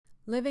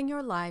Living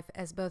your life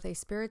as both a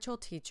spiritual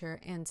teacher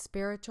and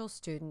spiritual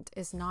student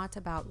is not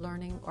about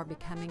learning or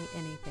becoming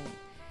anything.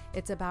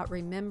 It's about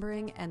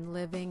remembering and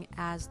living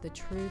as the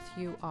truth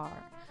you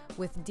are.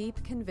 With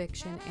deep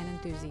conviction and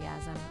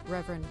enthusiasm,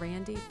 Reverend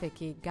Randy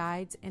Fickey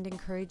guides and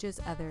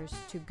encourages others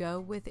to go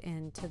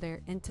within to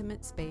their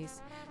intimate space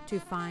to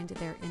find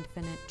their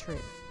infinite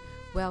truth.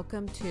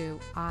 Welcome to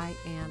I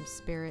Am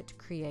Spirit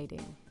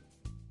Creating.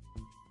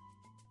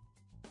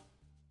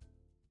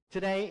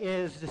 Today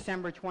is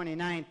December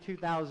 29th,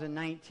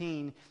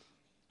 2019.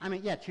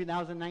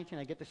 2019,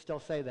 I get to still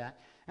say that.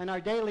 And our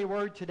daily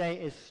word today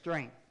is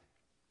strength.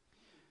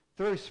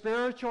 Through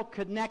spiritual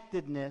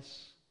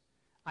connectedness,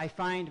 I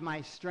find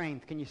my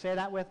strength. Can you say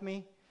that with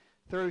me?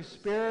 Through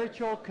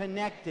spiritual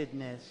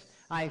connectedness,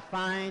 I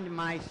find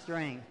my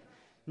strength.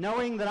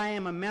 Knowing that I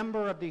am a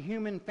member of the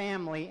human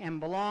family and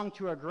belong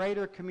to a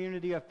greater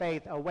community of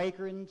faith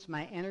awakens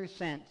my inner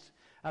sense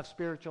of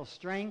spiritual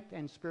strength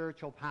and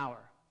spiritual power.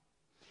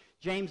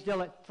 James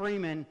Dillett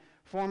Freeman,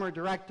 former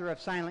director of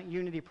Silent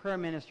Unity Prayer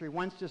Ministry,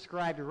 once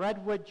described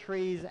redwood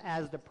trees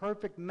as the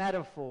perfect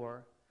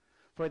metaphor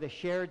for the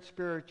shared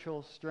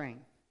spiritual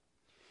strength.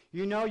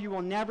 You know you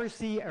will never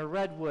see a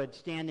redwood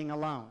standing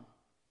alone.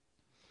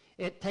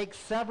 It takes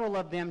several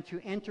of them to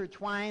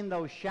intertwine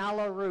those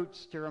shallow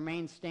roots to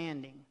remain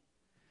standing.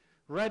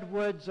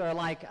 Redwoods are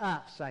like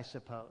us, I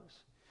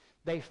suppose.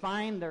 They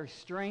find their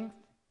strength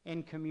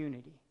in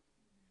community.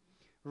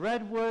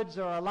 Redwoods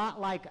are a lot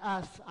like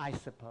us, I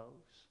suppose.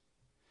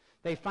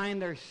 They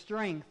find their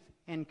strength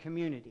in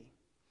community.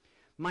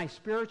 My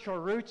spiritual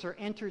roots are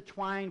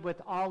intertwined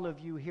with all of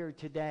you here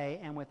today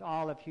and with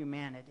all of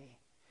humanity.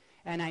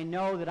 And I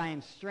know that I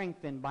am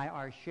strengthened by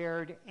our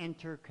shared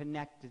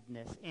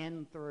interconnectedness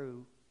in,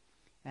 through,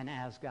 and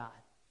as God.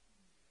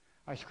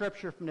 Our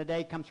scripture from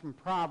today comes from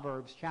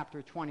Proverbs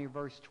chapter 20,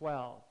 verse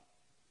 12.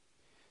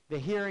 The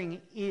hearing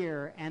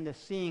ear and the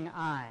seeing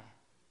eye,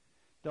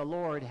 the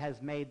Lord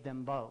has made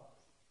them both.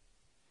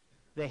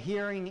 The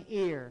hearing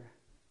ear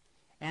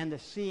and the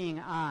seeing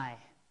eye,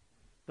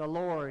 the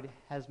Lord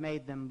has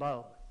made them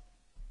both.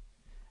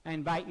 I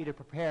invite you to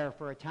prepare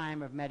for a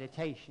time of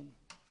meditation.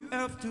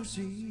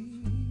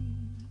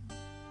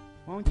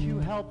 Won't you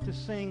help to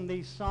sing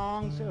these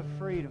songs of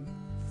freedom?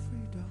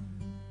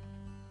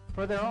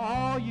 For they're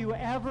all you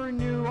ever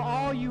knew,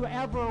 all you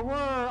ever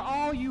were,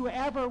 all you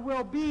ever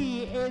will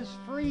be is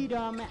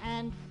freedom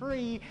and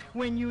free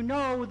when you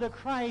know the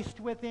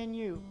Christ within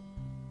you.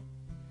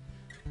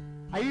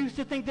 I used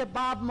to think that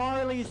Bob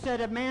Marley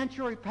said,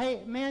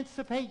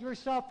 emancipate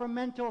yourself from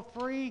mental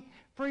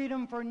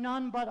freedom, for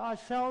none but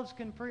ourselves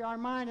can free our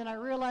mind. And I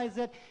realized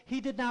that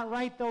he did not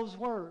write those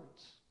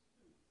words.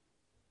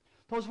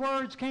 Those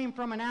words came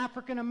from an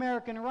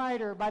African-American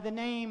writer by the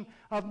name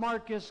of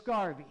Marcus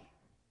Garvey.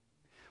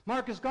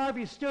 Marcus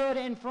Garvey stood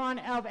in front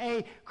of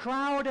a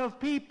crowd of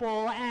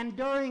people, and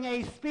during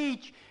a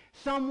speech,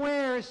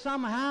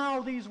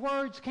 somehow, these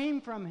words came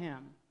from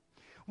him.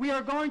 We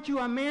are going to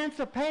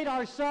emancipate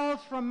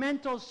ourselves from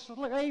mental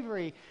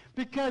slavery,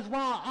 because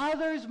while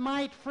others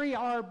might free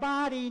our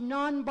body,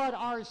 none but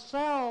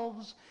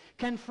ourselves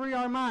can free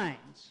our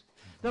minds.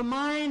 The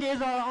mind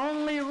is our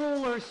only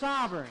ruler,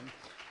 sovereign.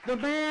 The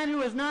man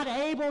who is not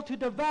able to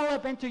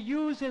develop and to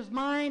use his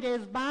mind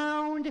is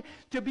bound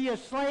to be a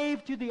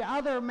slave to the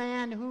other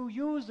man who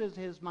uses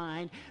his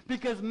mind,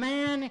 because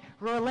man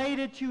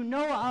related to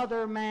no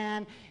other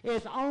man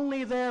is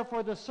only there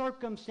for the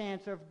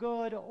circumstance of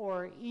good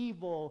or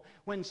evil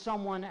when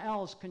someone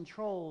else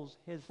controls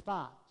his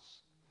thoughts.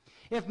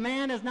 If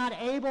man is not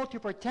able to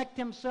protect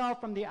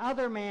himself from the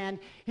other man,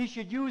 he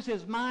should use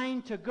his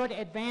mind to good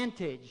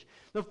advantage.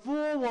 The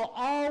fool will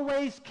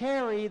always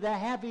carry the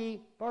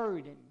heavy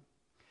burden.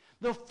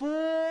 The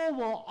fool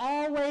will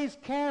always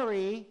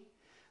carry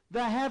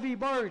the heavy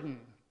burden.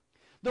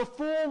 The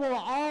fool will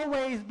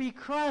always be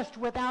crushed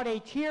without a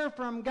tear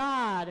from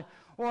God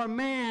or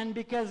man,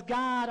 because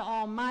God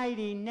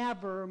Almighty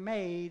never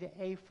made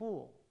a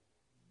fool.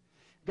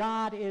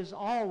 God is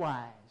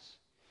all-wise.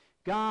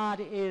 God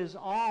is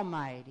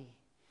almighty.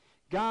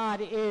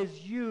 God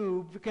is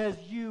you, because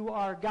you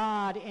are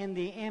God in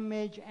the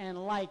image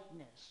and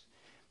likeness.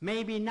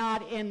 Maybe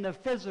not in the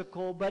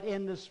physical, but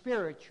in the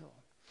spiritual.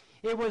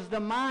 It was the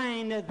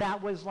mind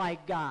that was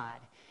like God.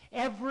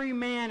 Every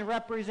man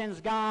represents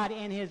God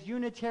in his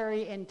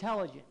unitary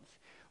intelligence.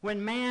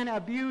 When man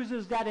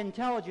abuses that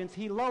intelligence,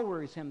 he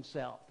lowers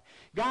himself.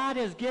 God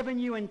has given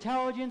you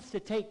intelligence to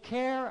take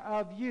care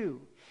of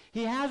you.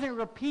 He hasn't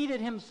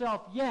repeated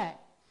himself yet.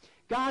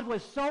 God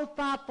was so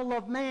thoughtful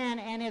of man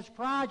and his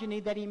progeny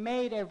that he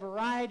made a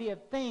variety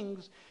of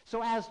things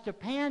so as to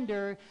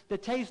pander the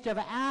taste of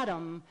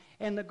Adam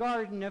in the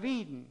Garden of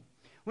Eden.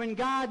 When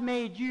God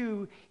made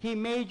you, he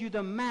made you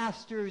the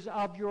masters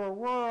of your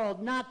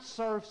world, not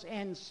serfs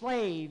and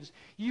slaves.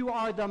 You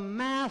are the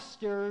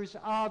masters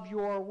of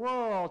your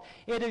world.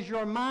 It is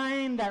your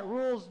mind that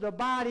rules the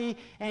body,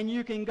 and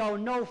you can go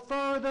no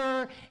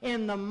further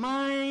in the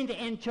mind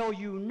until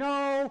you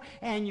know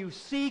and you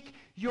seek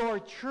your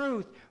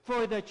truth.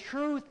 For the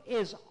truth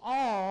is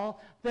all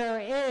there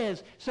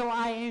is. So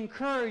I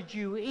encourage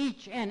you,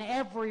 each and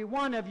every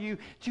one of you,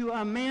 to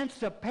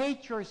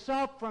emancipate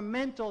yourself from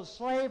mental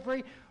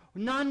slavery.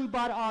 None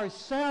but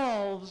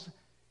ourselves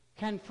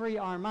can free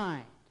our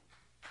mind.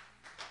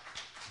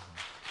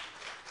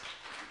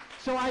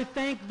 So I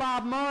thank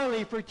Bob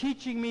Marley for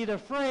teaching me the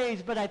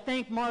phrase, but I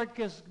thank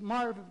Marcus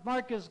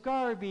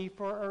Garvey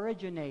for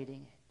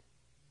originating it.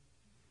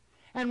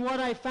 And what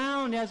I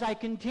found as I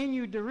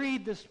continued to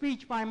read the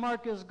speech by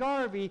Marcus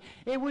Garvey,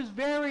 it was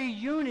very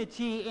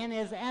unity in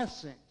his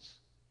essence.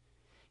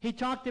 He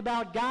talked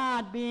about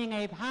God being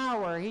a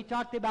power. He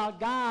talked about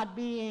God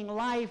being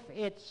life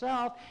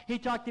itself. He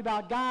talked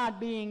about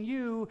God being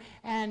you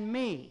and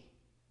me.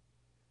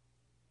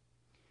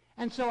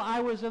 And so I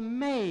was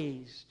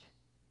amazed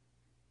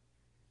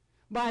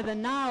by the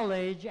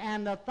knowledge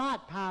and the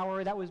thought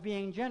power that was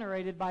being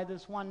generated by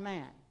this one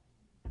man.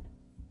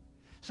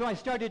 So I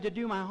started to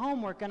do my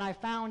homework, and I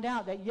found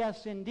out that,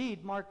 yes,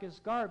 indeed, Marcus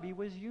Garvey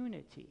was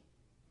unity.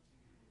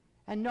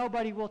 And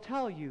nobody will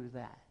tell you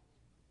that.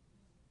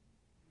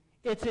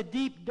 It's a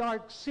deep,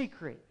 dark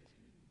secret.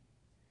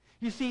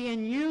 You see,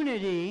 in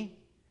unity,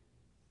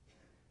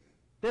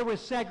 there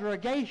was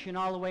segregation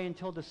all the way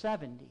until the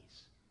 70s.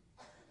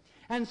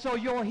 And so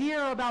you'll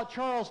hear about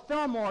Charles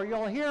Fillmore,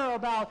 you'll hear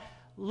about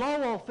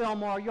Lowell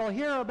Fillmore, you'll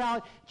hear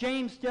about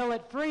James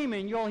Stillett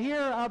Freeman, you'll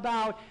hear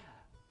about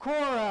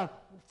Cora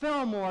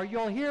Fillmore,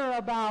 you'll hear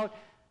about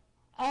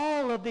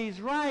all of these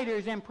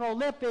writers and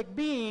prolific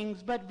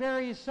beings, but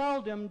very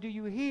seldom do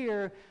you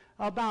hear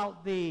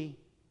about the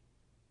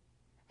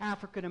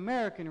African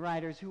American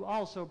writers who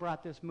also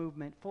brought this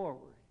movement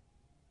forward.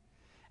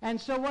 And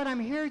so what I'm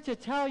here to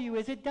tell you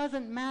is it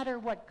doesn't matter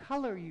what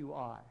color you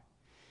are.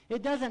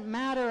 It doesn't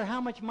matter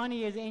how much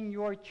money is in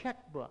your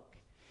checkbook.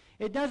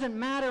 It doesn't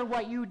matter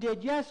what you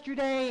did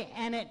yesterday,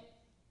 and it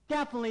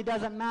definitely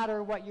doesn't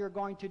matter what you're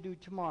going to do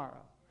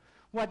tomorrow.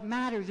 What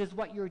matters is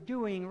what you're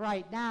doing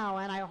right now,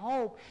 and I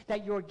hope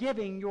that you're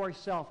giving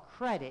yourself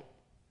credit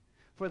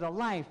for the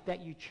life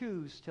that you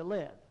choose to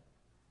live.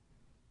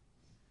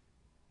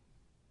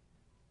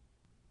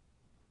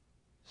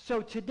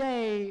 So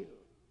today,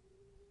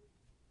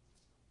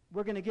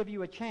 we're going to give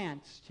you a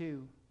chance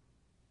to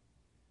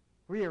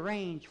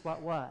rearrange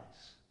what was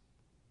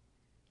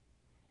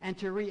and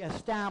to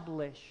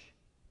reestablish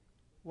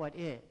what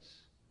is.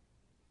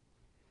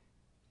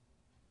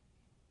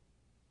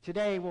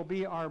 Today will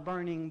be our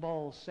burning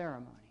bowl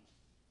ceremony.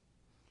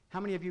 How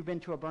many of you have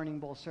been to a burning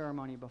bowl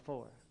ceremony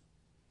before?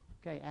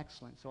 Okay,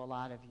 excellent. So a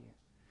lot of you.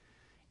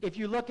 If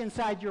you look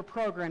inside your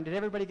program, did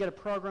everybody get a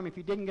program? If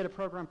you didn't get a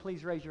program,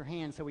 please raise your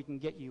hand so we can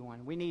get you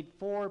one. We need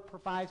 4,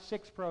 5,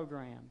 6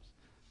 programs.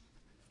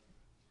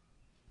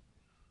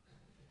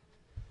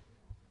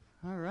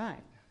 All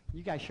right.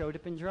 You guys showed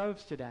up in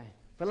droves today.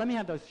 But let me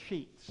have those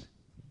sheets.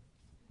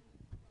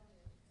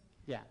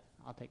 Yeah,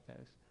 I'll take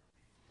those.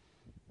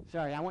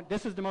 Sorry,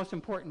 this is the most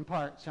important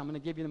part, so I'm going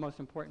to give you the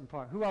most important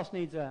part. Who else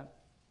needs a...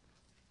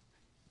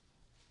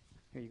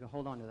 Here you go.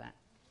 Hold on to that.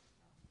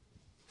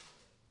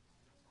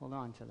 Hold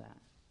on to that.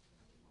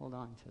 Hold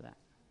on to that.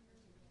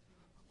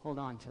 Hold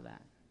on to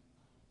that.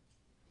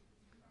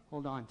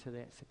 Hold on to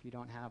this if you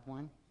don't have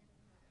one.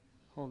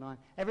 Hold on.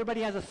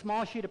 Everybody has a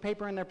small sheet of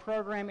paper in their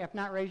program. If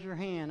not, raise your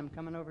hand. I'm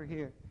coming over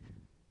here.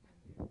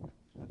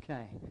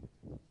 Okay.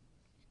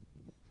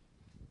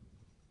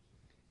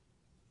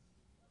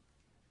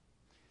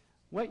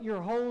 What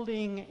you're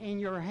holding in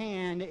your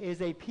hand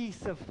is a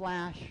piece of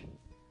flash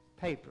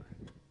paper.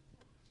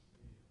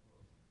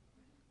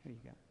 Here you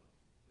go.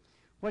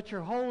 What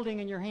you're holding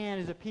in your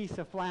hand is a piece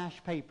of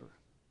flash paper.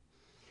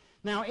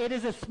 Now, it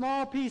is a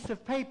small piece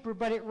of paper,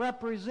 but it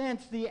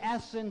represents the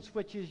essence,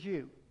 which is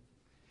you.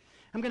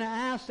 I'm going to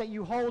ask that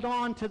you hold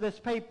on to this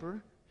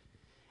paper.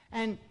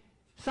 And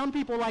some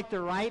people like to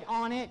write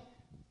on it.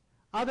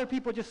 Other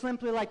people just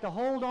simply like to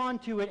hold on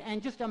to it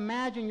and just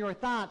imagine your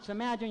thoughts,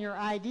 imagine your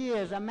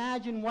ideas,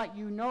 imagine what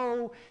you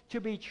know to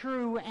be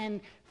true,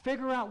 and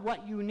figure out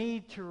what you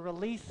need to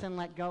release and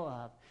let go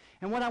of.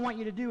 And what I want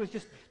you to do is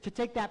just to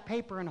take that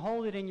paper and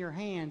hold it in your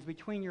hands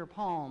between your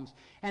palms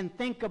and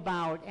think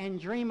about and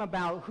dream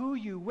about who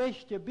you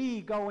wish to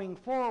be going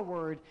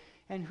forward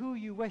and who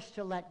you wish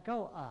to let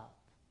go of.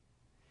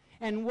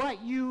 And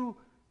what you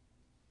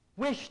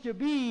wish to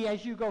be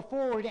as you go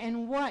forward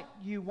and what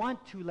you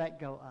want to let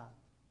go of.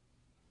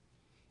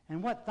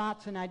 And what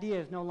thoughts and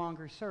ideas no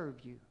longer serve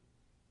you.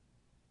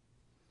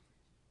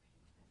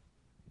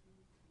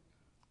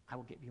 I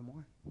will give you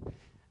more.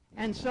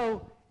 And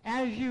so,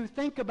 as you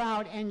think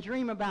about and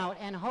dream about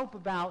and hope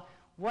about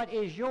what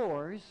is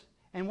yours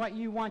and what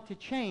you want to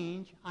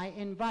change, I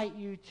invite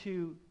you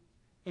to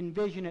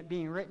envision it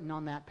being written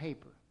on that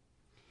paper.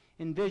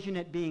 Envision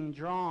it being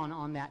drawn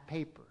on that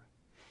paper.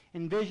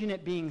 Envision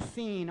it being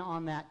seen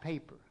on that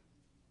paper.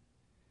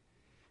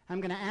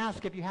 I'm going to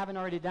ask, if you haven't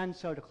already done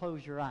so, to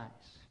close your eyes.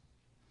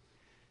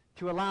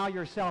 To allow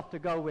yourself to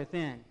go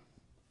within.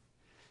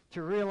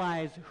 To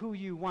realize who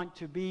you want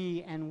to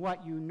be and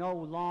what you no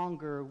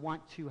longer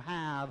want to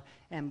have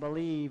and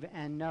believe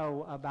and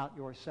know about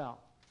yourself.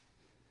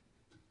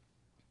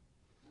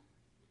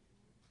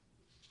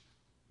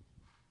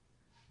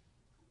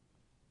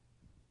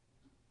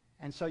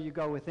 And so you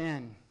go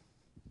within,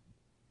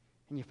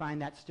 and you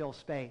find that still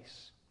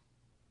space.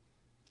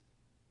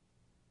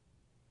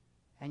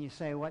 And you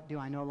say, what do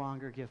I no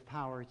longer give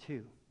power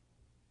to?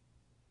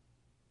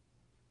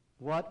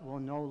 What will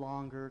no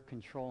longer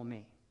control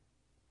me?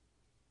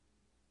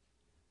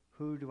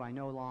 Who do I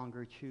no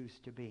longer choose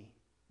to be?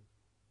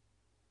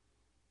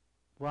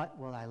 What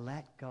will I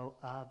let go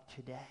of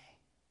today,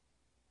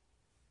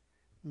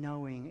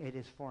 knowing it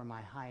is for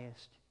my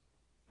highest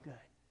good?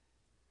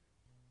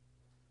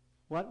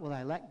 What will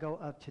I let go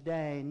of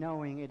today,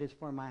 knowing it is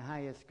for my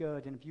highest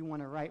good? And if you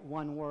want to write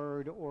one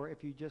word, or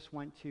if you just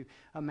want to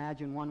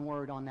imagine one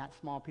word on that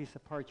small piece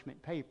of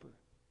parchment paper.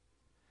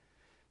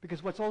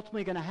 Because what's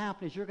ultimately going to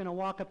happen is you're going to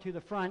walk up to the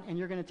front and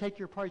you're going to take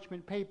your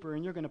parchment paper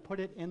and you're going to put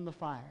it in the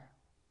fire.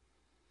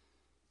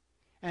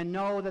 And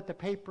know that the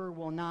paper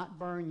will not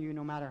burn you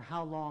no matter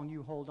how long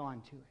you hold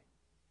on to it.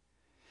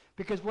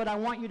 Because what I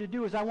want you to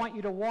do is I want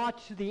you to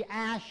watch the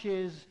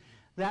ashes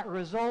that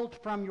result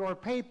from your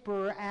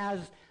paper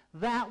as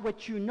that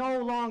which you no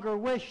longer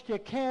wish to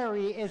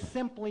carry is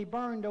simply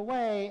burned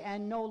away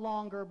and no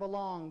longer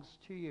belongs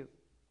to you.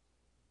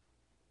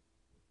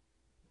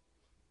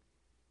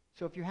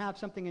 So if you have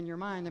something in your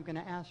mind, I'm going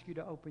to ask you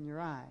to open your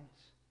eyes.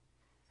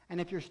 And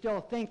if you're still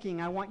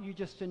thinking, I want you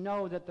just to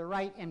know that the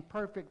right and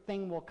perfect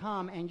thing will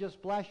come, and just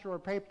bless your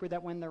paper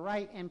that when the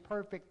right and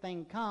perfect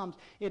thing comes,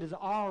 it has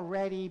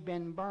already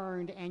been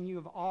burned and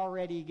you've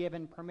already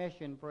given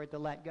permission for it to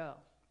let go.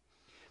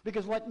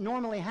 Because what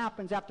normally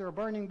happens after a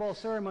burning bowl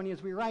ceremony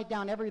is we write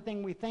down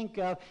everything we think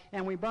of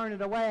and we burn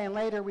it away, and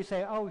later we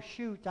say, oh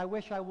shoot, I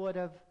wish I would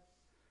have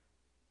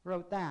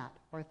wrote that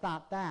or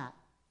thought that.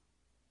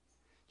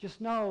 Just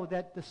know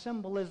that the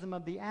symbolism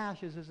of the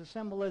ashes is a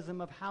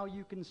symbolism of how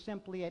you can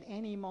simply at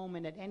any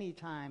moment, at any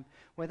time,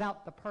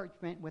 without the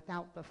parchment,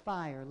 without the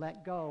fire,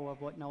 let go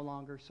of what no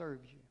longer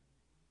serves you.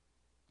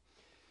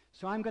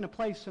 So I'm going to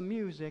play some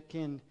music,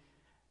 and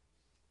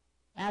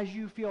as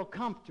you feel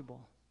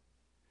comfortable,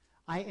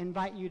 I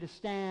invite you to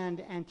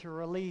stand and to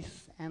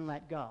release and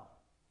let go.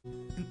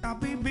 And I'll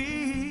be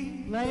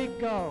me. Let it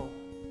go.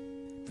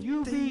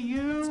 You be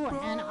you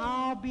and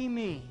I'll be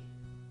me.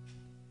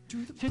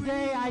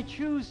 Today I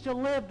choose to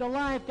live the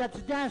life that's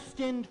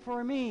destined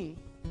for me.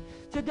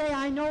 Today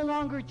I no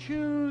longer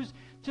choose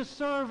to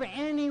serve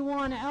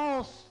anyone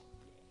else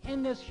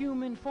in this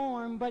human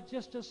form, but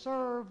just to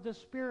serve the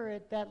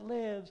Spirit that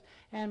lives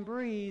and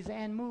breathes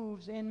and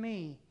moves in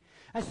me.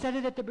 I said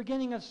it at the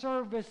beginning of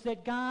service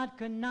that God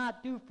could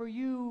not do for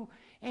you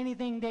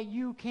anything that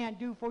you can't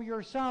do for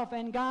yourself,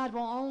 and God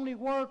will only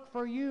work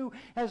for you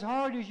as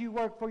hard as you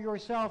work for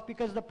yourself,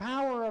 because the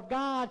power of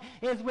God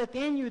is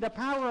within you. The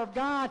power of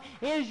God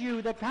is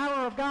you. The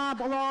power of God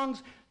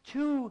belongs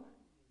to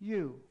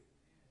you.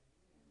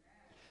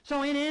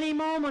 So in any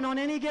moment, on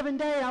any given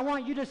day, I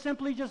want you to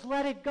simply just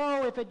let it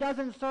go if it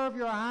doesn't serve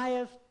your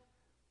highest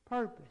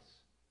purpose.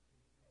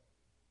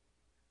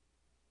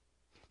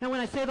 Now, when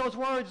I say those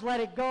words, let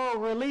it go,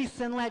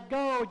 release and let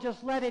go,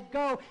 just let it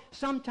go,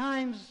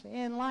 sometimes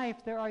in life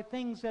there are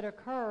things that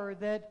occur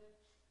that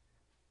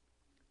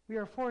we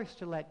are forced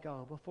to let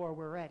go before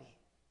we're ready.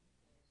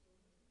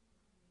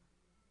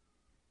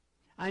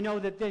 I know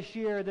that this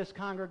year this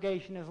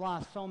congregation has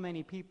lost so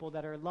many people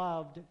that are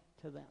loved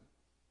to them.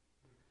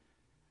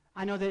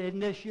 I know that in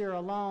this year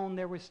alone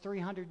there was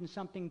 300 and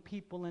something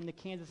people in the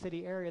Kansas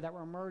City area that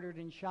were murdered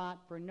and shot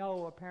for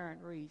no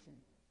apparent reason.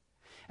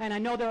 And I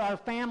know there are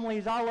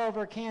families all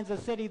over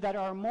Kansas City that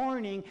are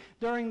mourning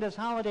during this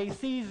holiday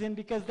season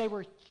because they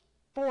were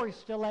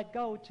forced to let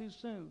go too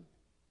soon.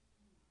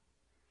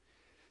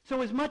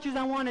 So as much as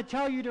I want to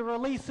tell you to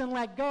release and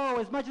let go,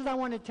 as much as I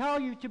want to tell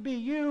you to be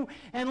you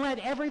and let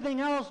everything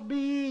else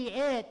be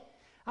it,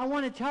 I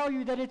want to tell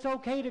you that it's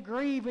okay to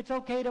grieve, it's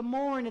okay to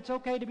mourn, it's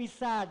okay to be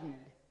saddened.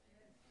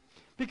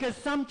 Because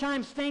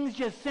sometimes things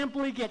just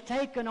simply get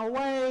taken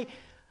away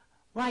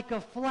like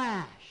a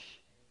flash.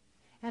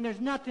 And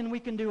there's nothing we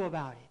can do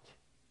about it.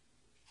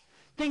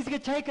 Things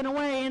get taken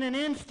away in an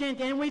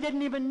instant, and we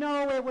didn't even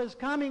know it was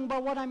coming.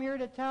 But what I'm here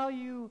to tell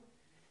you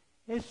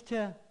is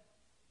to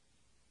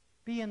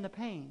be in the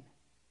pain.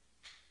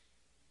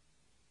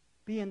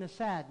 Be in the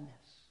sadness.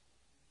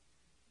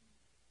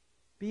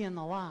 Be in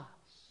the loss.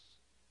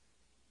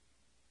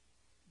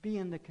 Be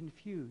in the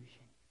confusion.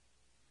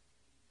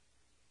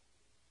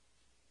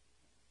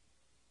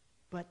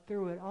 But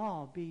through it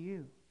all, be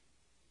you.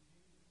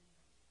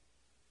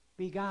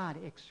 Be God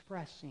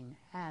expressing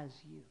as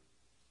you.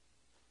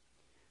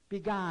 Be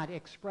God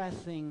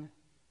expressing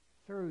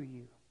through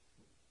you.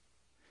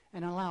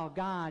 And allow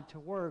God to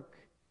work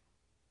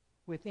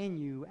within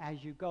you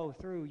as you go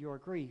through your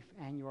grief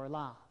and your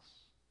loss.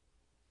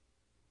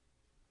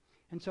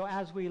 And so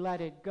as we let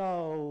it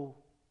go,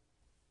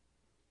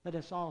 let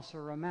us also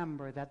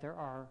remember that there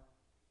are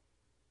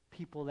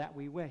people that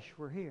we wish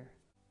were here.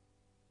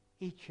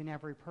 Each and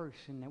every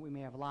person that we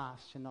may have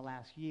lost in the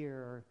last year,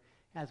 or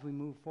as we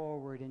move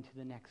forward into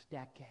the next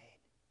decade.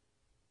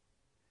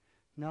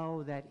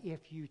 know that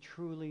if you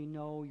truly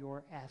know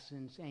your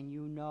essence and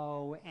you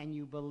know and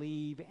you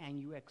believe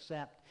and you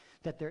accept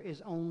that there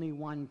is only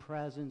one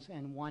presence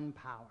and one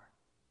power,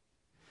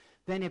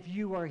 then if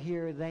you are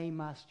here, they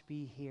must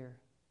be here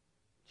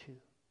too.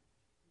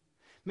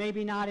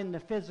 Maybe not in the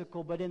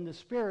physical, but in the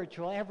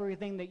spiritual.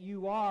 Everything that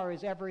you are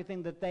is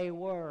everything that they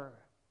were.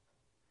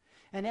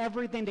 And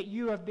everything that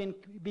you have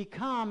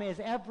become is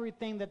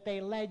everything that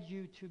they led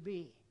you to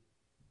be.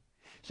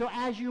 So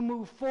as you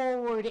move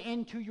forward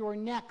into your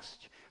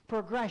next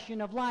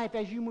progression of life,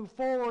 as you move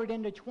forward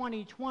into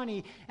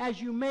 2020,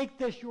 as you make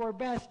this your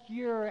best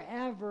year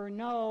ever,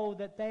 know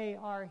that they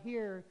are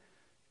here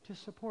to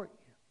support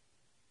you.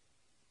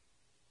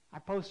 I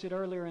posted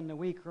earlier in the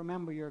week,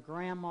 remember your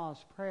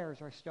grandma's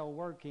prayers are still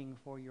working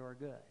for your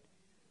good.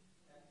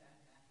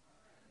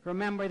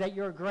 Remember that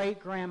your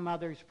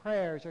great-grandmother's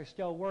prayers are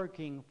still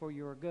working for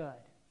your good.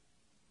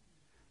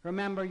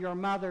 Remember your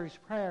mother's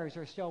prayers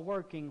are still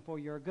working for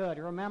your good.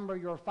 Remember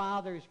your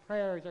father's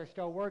prayers are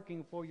still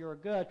working for your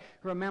good.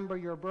 Remember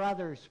your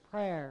brother's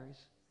prayers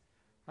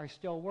are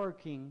still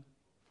working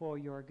for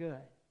your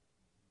good.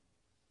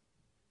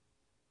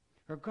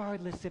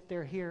 Regardless if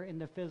they're here in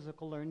the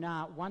physical or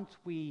not, once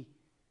we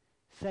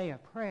say a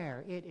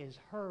prayer, it is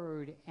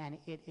heard and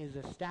it is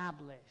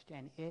established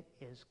and it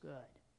is good.